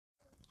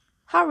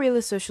How real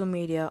is social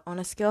media on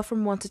a scale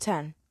from 1 to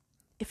 10?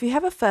 If you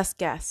have a first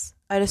guess,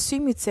 I'd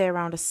assume you'd say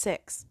around a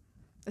 6,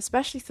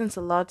 especially since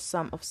a large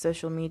sum of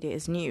social media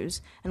is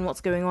news and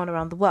what's going on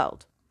around the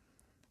world.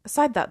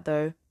 Aside that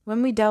though,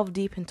 when we delve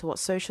deep into what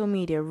social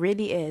media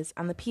really is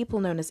and the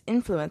people known as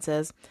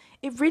influencers,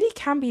 it really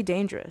can be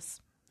dangerous.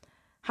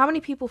 How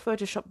many people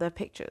Photoshop their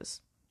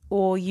pictures?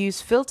 Or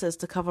use filters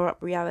to cover up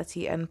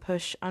reality and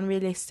push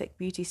unrealistic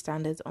beauty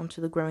standards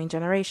onto the growing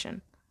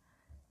generation?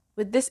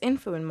 With this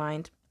info in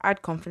mind,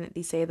 I'd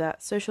confidently say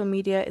that social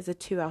media is a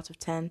 2 out of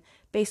 10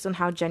 based on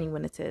how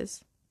genuine it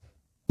is.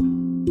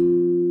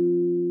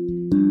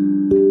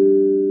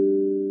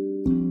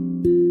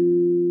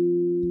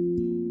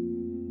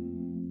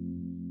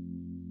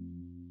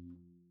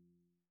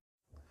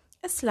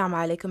 Assalamu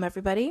alaikum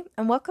everybody,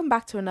 and welcome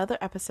back to another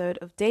episode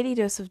of Daily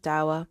Dose of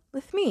Dawah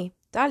with me,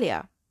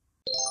 Dalia.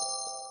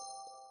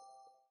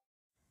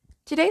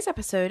 Today's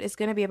episode is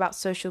going to be about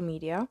social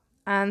media,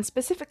 and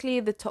specifically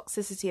the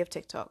toxicity of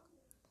TikTok.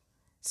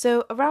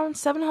 So around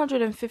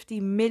 750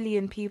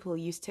 million people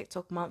use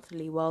TikTok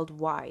monthly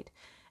worldwide,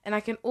 and I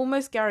can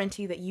almost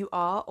guarantee that you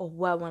are or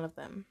were one of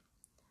them.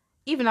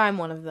 Even I'm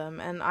one of them,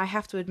 and I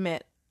have to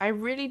admit, I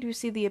really do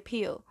see the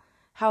appeal.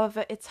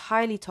 However, it's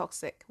highly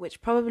toxic,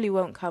 which probably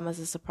won't come as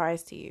a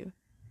surprise to you.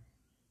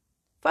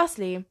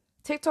 Firstly,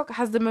 TikTok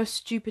has the most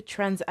stupid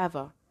trends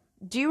ever.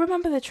 Do you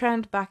remember the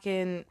trend back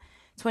in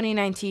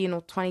 2019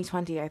 or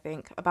 2020, I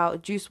think,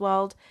 about Juice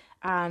WRLD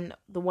and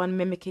the one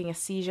mimicking a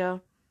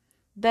seizure?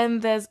 Then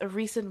there's a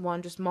recent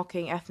one just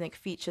mocking ethnic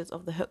features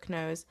of the hook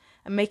nose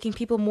and making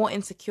people more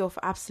insecure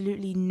for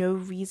absolutely no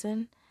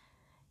reason.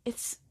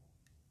 It's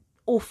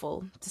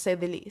awful, to say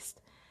the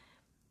least.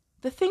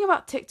 The thing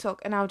about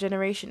TikTok and our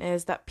generation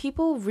is that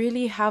people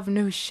really have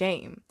no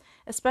shame,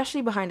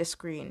 especially behind a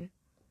screen.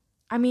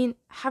 I mean,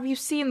 have you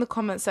seen the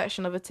comment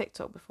section of a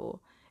TikTok before?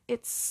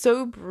 It's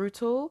so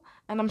brutal,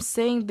 and I'm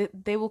saying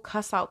that they will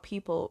cuss out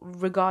people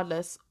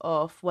regardless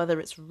of whether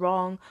it's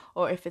wrong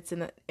or if it's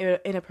in an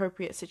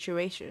inappropriate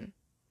situation.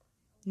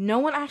 No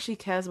one actually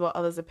cares about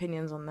others'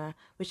 opinions on there,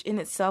 which in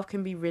itself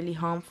can be really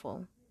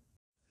harmful.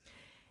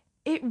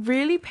 It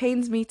really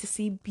pains me to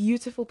see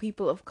beautiful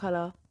people of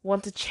colour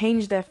want to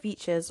change their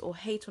features or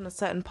hate on a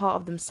certain part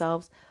of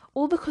themselves,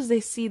 all because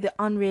they see the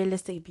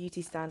unrealistic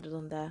beauty standard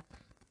on there.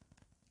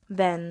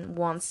 Then,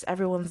 once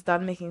everyone's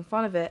done making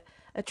fun of it,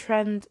 a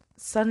trend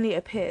suddenly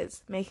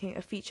appears, making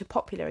a feature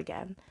popular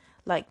again,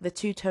 like the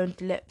two-toned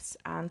lips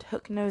and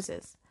hook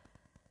noses.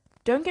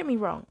 Don't get me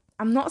wrong,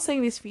 I'm not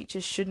saying these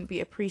features shouldn't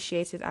be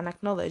appreciated and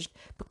acknowledged,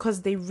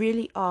 because they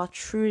really are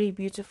truly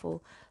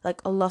beautiful,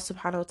 like Allah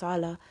subhanahu wa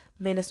ta'ala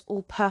made us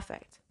all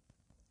perfect.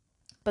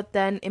 But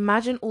then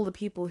imagine all the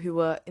people who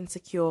were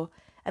insecure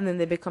and then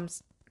they become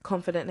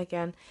confident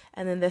again,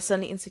 and then they're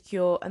suddenly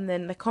insecure and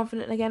then they're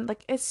confident again.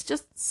 Like, it's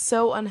just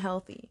so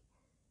unhealthy.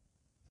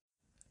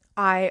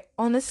 I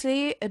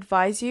honestly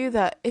advise you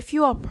that if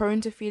you are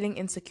prone to feeling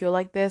insecure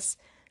like this,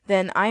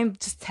 then I'm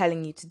just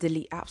telling you to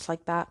delete apps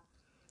like that.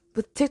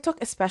 With TikTok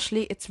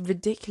especially, it's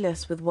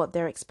ridiculous with what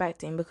they're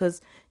expecting,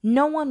 because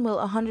no one will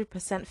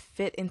 100%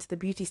 fit into the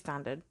beauty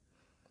standard.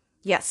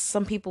 Yes,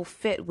 some people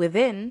fit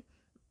within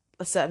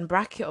a certain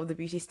bracket of the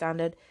beauty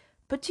standard,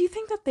 but do you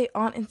think that they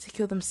aren't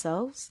insecure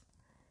themselves?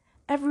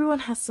 Everyone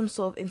has some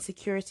sort of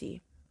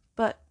insecurity,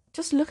 but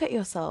just look at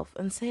yourself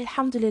and say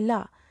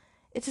Alhamdulillah.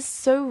 It is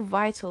so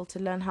vital to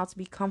learn how to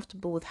be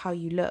comfortable with how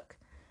you look,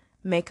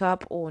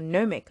 makeup or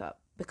no makeup,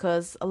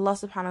 because Allah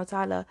subhanahu wa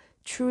ta'ala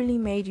truly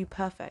made you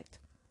perfect.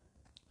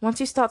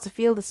 Once you start to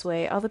feel this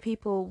way, other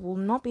people will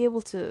not be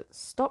able to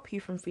stop you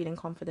from feeling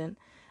confident,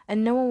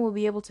 and no one will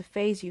be able to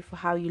faze you for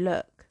how you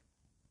look.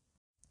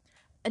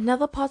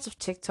 Another part of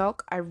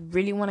TikTok I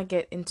really want to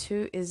get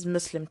into is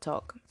Muslim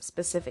talk,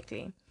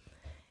 specifically.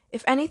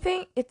 If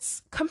anything,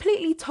 it's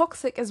completely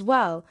toxic as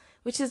well,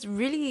 which is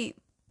really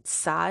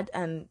sad,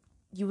 and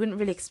you wouldn't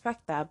really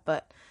expect that,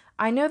 but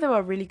I know there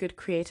are really good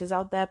creators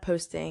out there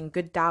posting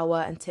good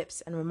dawah and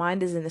tips and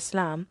reminders in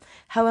Islam.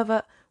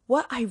 However,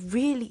 what I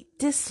really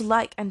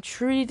dislike and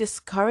truly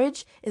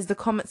discourage is the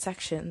comment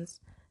sections.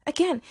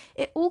 Again,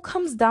 it all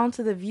comes down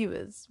to the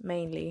viewers,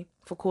 mainly,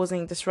 for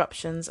causing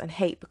disruptions and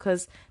hate,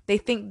 because they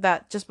think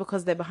that just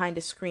because they're behind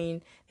a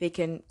screen, they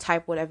can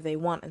type whatever they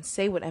want and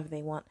say whatever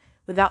they want,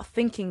 without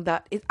thinking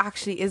that it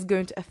actually is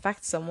going to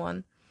affect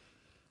someone.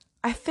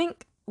 I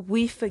think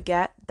we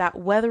forget that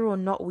whether or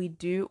not we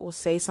do or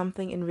say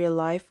something in real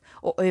life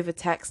or over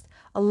text,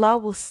 Allah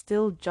will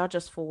still judge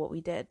us for what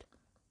we did.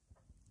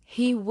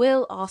 He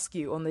will ask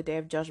you on the Day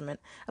of Judgment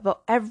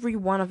about every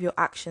one of your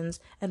actions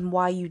and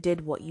why you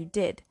did what you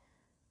did.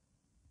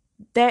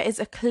 There is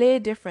a clear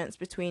difference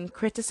between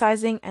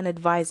criticizing and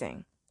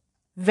advising.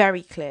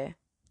 Very clear.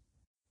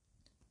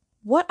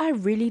 What I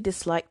really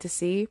dislike to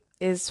see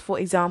is, for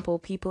example,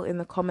 people in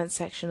the comment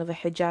section of a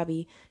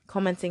hijabi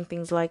commenting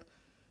things like,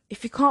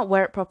 if you can't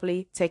wear it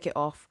properly, take it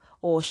off,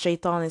 or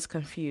shaitan is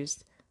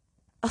confused.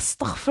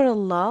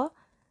 Astaghfirullah.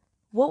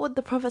 What would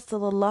the Prophet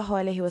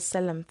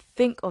ﷺ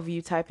think of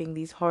you typing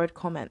these horrid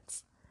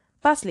comments?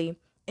 Firstly,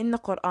 in the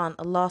Quran,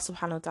 Allah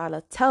subhanahu wa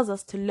ta'ala tells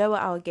us to lower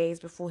our gaze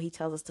before He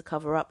tells us to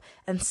cover up.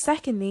 And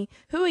secondly,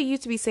 who are you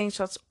to be saying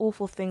such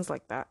awful things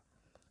like that?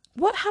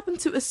 What happened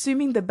to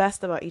assuming the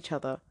best about each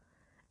other?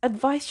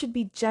 Advice should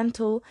be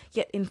gentle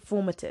yet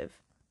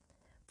informative.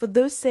 For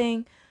those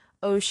saying,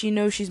 oh, she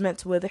knows she's meant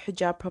to wear the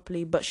hijab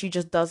properly, but she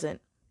just doesn't.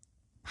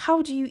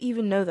 How do you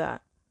even know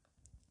that?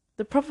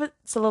 The Prophet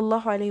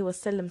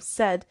ﷺ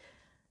said,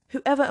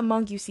 whoever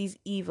among you sees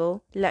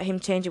evil, let him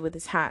change it with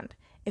his hand.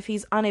 If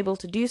he's unable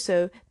to do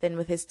so, then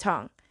with his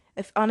tongue.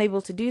 If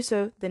unable to do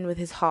so, then with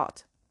his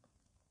heart.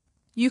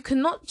 You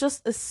cannot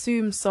just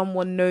assume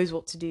someone knows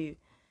what to do.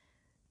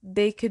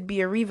 They could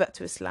be a revert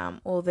to Islam,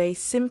 or they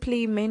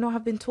simply may not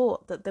have been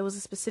taught that there was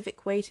a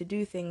specific way to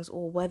do things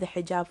or wear the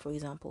hijab, for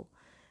example.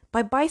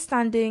 By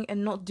bystanding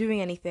and not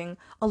doing anything,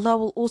 Allah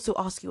will also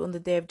ask you on the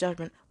Day of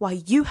Judgment why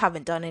you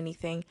haven't done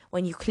anything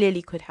when you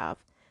clearly could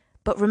have.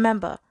 But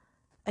remember,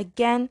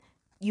 again,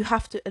 you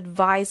have to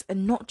advise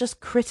and not just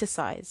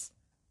criticize.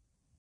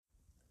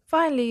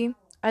 Finally,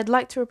 I'd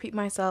like to repeat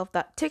myself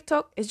that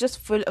TikTok is just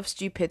full of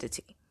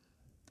stupidity.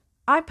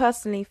 I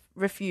personally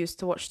refuse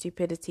to watch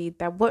stupidity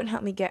that won't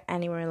help me get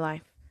anywhere in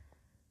life.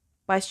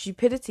 By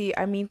stupidity,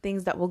 I mean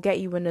things that will get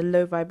you in a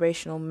low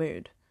vibrational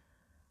mood.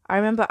 I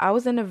remember I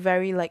was in a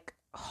very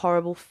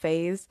horrible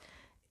phase,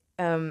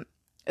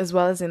 as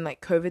well as in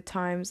COVID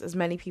times, as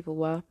many people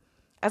were.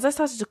 As I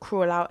started to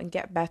crawl out and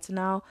get better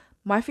now,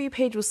 my For You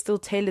page was still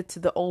tailored to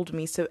the old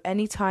me, so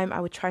anytime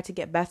I would try to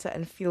get better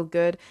and feel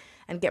good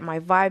and get my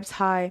vibes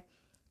high,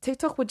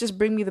 TikTok would just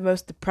bring me the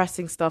most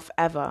depressing stuff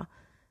ever.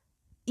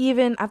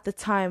 Even at the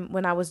time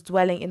when I was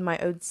dwelling in my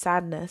own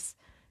sadness,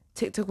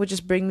 TikTok would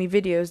just bring me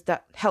videos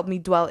that helped me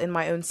dwell in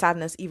my own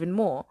sadness even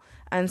more.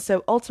 And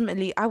so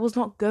ultimately, I was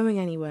not going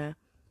anywhere.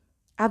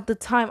 At the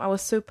time, I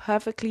was so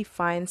perfectly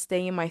fine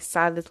staying in my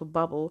sad little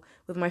bubble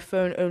with my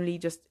phone only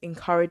just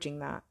encouraging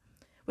that.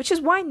 Which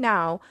is why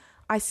now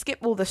I skip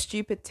all the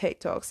stupid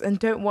TikToks and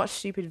don't watch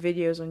stupid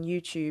videos on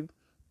YouTube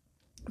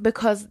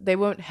because they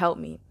won't help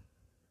me.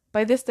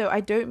 By this though,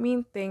 I don't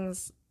mean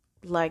things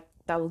like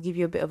that will give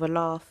you a bit of a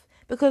laugh,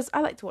 because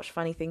I like to watch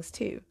funny things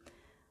too.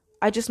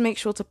 I just make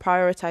sure to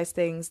prioritize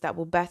things that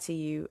will better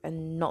you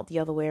and not the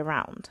other way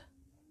around.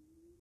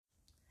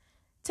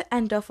 To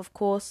end off, of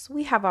course,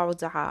 we have our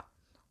dua,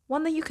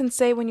 one that you can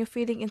say when you're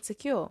feeling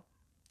insecure.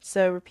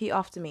 So repeat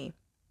after me.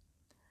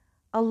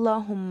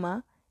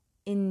 Allahumma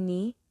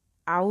inni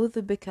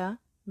a'udhu bika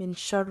min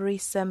sharri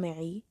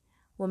sam'i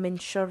wa min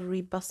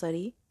sharri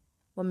basari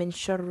wa min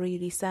sharri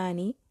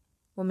lisani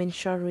wa min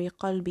sharri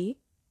qalbi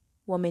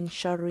wa min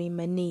sharri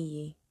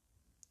maniyyi.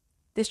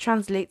 This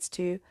translates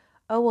to,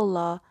 O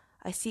Allah,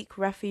 I seek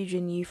refuge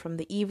in you from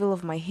the evil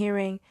of my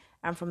hearing,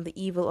 and from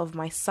the evil of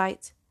my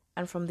sight,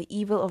 and from the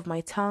evil of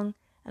my tongue,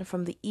 and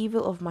from the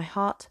evil of my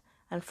heart,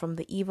 and from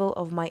the evil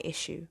of my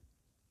issue.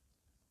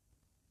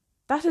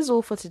 That is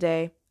all for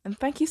today, and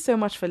thank you so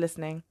much for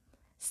listening.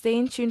 Stay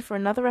in tune for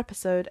another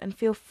episode, and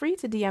feel free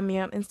to DM me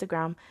on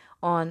Instagram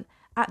on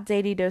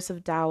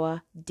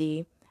 @dailydoseofdawah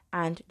D,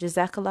 and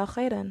Jazakallah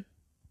khairan.